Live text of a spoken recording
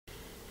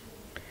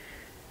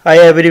Hi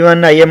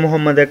everyone, I am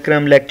Muhammad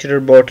Akram, lecturer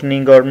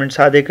Botany, Government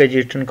Sadiq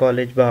Eastern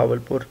College,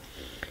 Bahawalpur.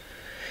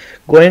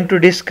 Going to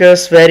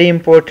discuss very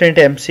important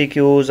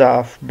MCQs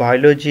of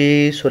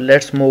biology. So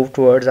let's move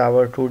towards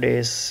our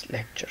today's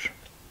lecture.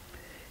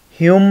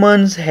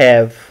 Humans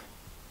have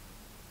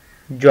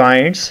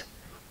joints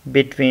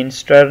between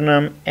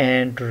sternum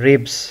and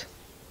ribs.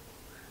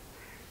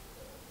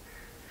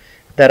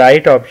 The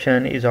right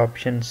option is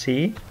option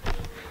C,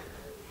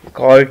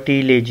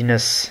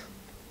 cartilaginous.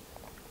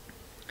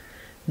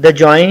 The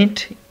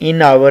joint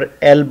in our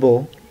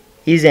elbow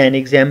is an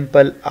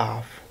example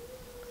of.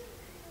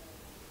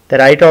 The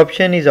right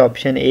option is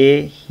option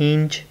A,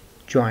 hinge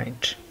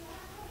joint.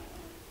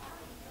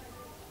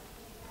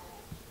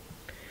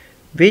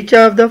 Which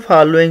of the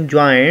following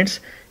joints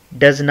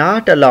does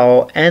not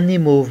allow any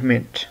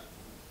movement?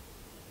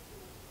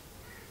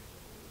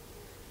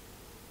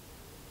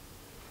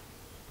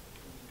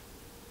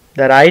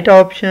 The right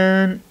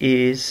option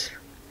is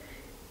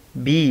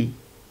B,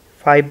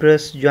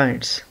 fibrous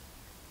joints.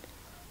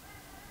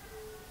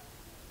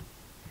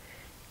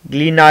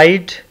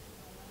 Glenoid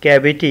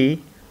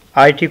cavity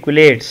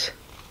articulates.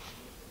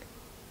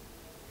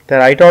 The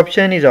right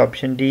option is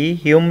option D,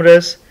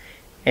 humerus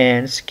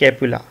and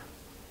scapula.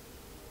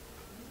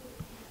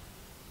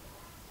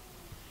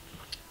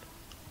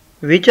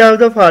 Which of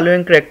the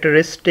following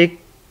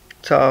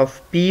characteristics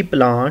of pea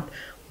plant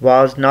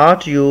was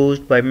not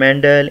used by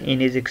Mendel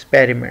in his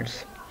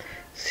experiments?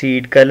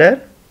 Seed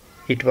color,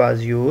 it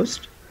was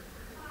used.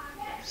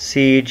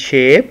 Seed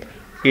shape,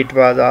 it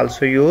was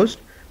also used.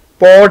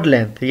 Pod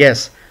length,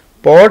 yes,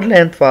 pod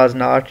length was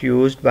not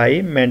used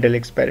by Mendel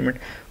experiment.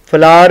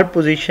 Flower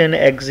position,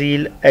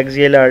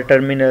 axial or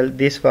terminal,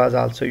 this was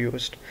also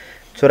used.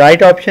 So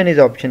right option is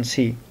option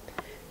C.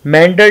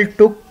 Mendel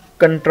took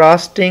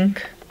contrasting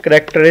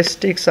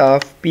characteristics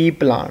of pea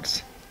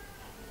plants.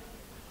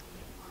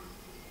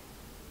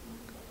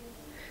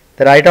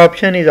 The right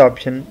option is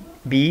option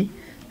B,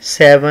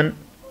 7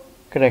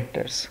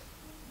 characters.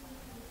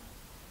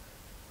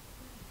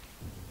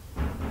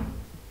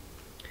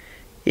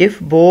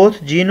 If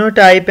both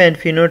genotype and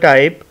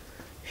phenotype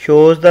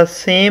shows the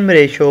same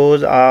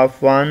ratios of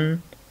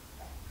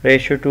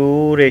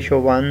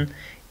 1:2:1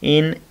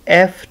 in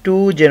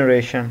F2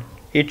 generation,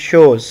 it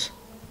shows.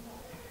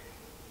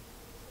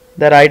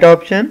 The right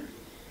option,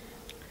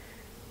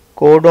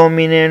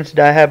 codominance,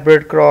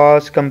 dihybrid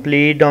cross,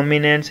 complete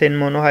dominance in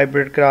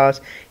monohybrid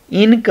cross,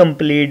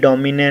 incomplete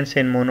dominance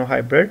in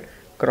monohybrid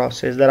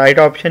crosses. The right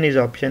option is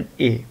option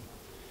A.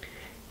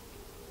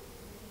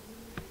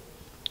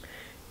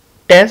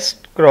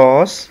 Test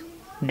cross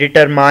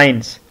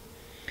determines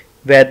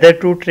whether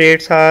two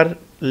traits are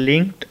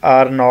linked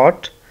or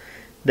not,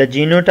 the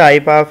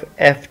genotype of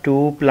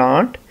F2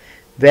 plant,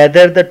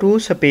 whether the two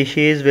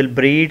species will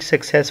breed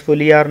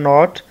successfully or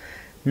not,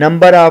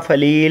 number of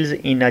alleles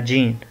in a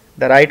gene.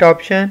 The right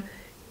option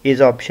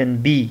is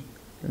option B,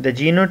 the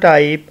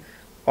genotype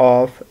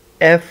of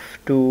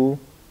F2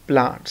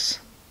 plants.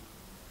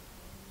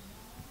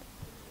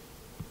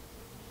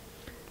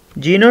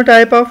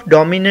 Genotype of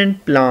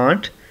dominant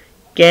plant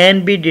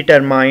can be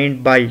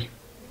determined by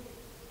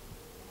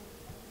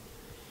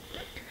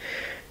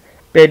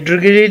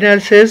pedigree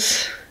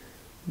analysis,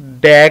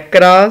 back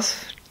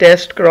cross,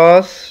 test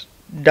cross,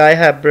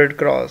 dihybrid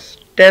cross,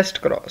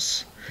 test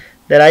cross.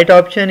 The right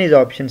option is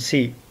option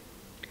C.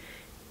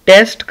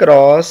 Test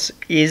cross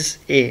is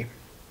A.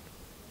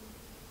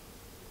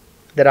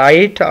 The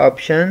right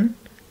option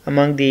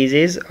among these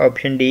is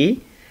option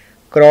D,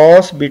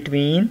 cross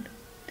between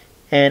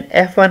an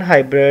F1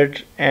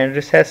 hybrid and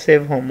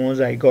recessive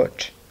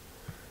homozygote.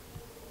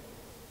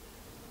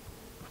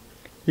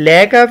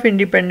 Lack of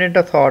independent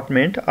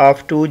assortment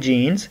of two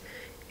genes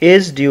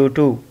is due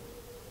to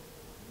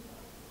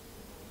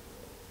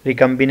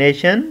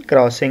recombination,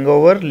 crossing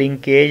over,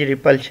 linkage,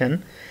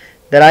 repulsion.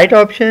 The right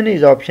option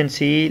is option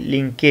C,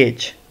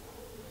 linkage.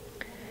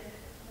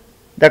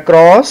 The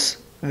cross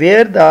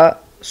where the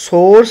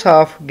source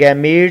of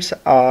gametes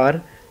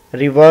are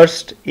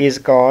reversed is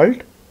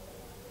called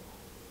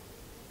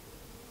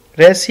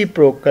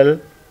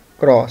reciprocal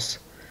cross.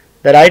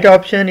 The right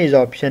option is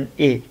option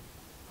A.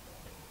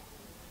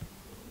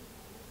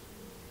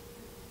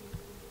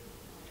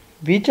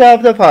 Which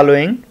of the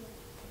following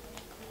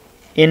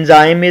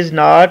enzyme is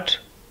not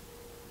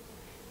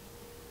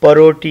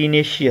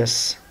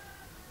proteinaceous?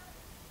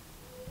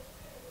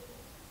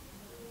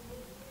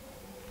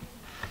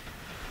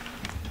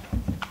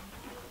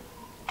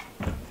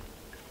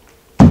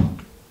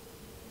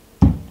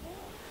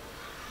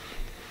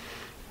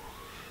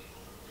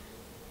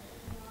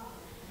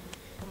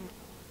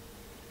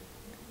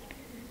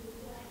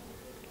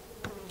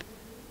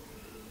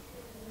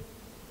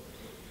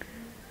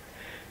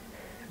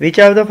 Which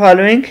of the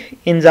following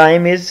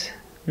enzyme is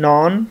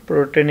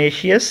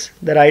non-proteinaceous?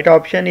 The right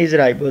option is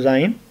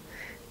ribozyme.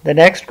 The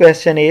next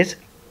question is,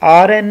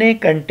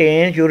 RNA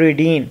contains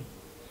uridine.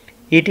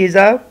 It is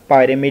a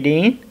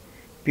pyrimidine,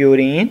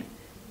 purine,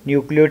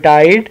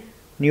 nucleotide,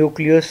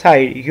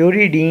 nucleoside.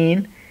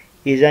 Uridine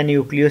is a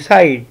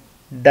nucleoside.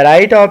 The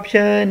right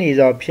option is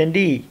option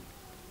D.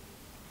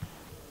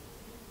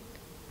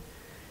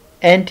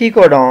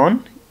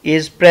 Anticodon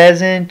is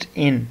present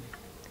in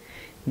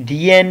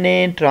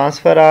DNA,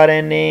 transfer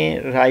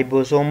RNA,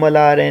 ribosomal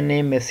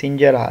RNA,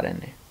 messenger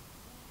RNA.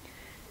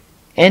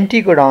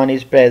 Anticodon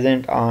is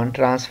present on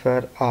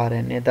transfer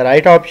RNA. The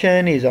right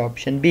option is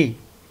option B.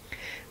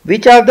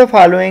 Which of the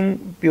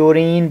following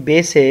purine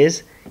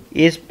bases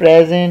is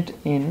present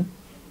in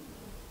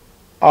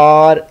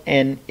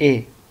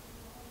RNA?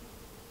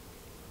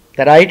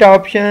 The right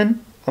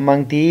option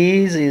among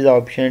these is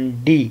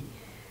option D,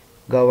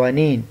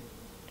 guanine.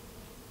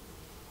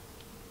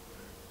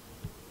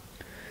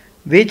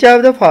 Which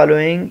of the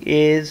following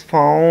is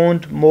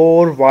found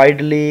more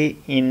widely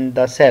in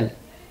the cell?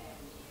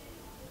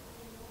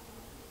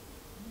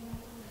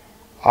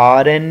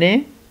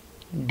 RNA,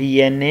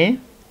 DNA.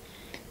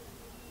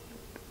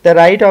 The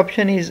right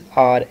option is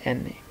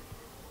RNA.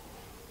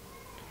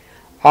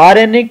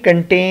 RNA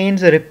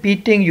contains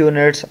repeating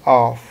units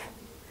of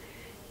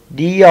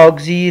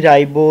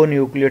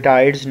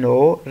deoxyribonucleotides,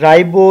 no.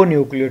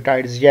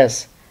 Ribonucleotides,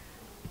 yes.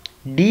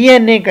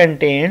 DNA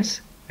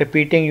contains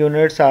repeating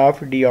units of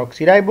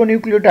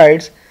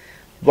deoxyribonucleotides,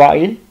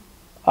 while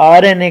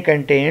RNA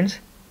contains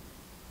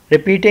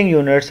repeating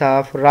units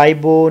of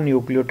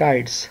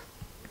ribonucleotides.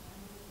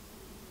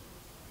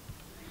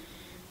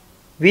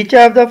 Which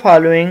of the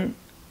following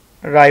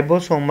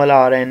ribosomal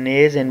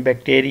RNAs in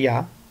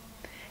bacteria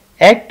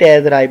act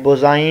as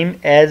ribozyme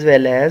as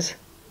well as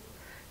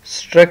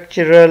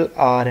structural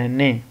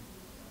RNA?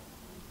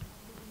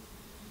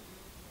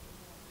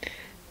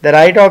 The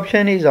right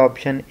option is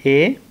option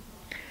A.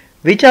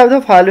 Which of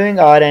the following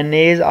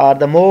RNAs are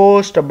the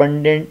most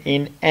abundant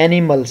in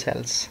animal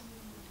cells?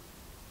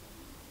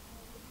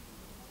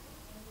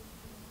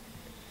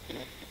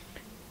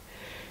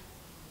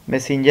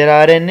 Messenger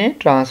RNA,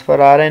 transfer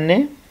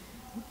RNA,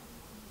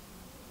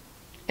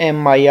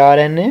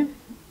 miRNA,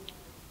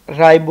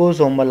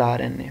 ribosomal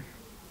RNA.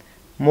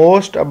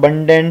 Most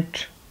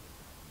abundant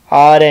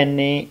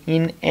RNA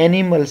in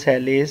animal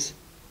cell is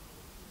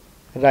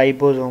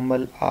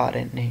ribosomal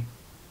RNA.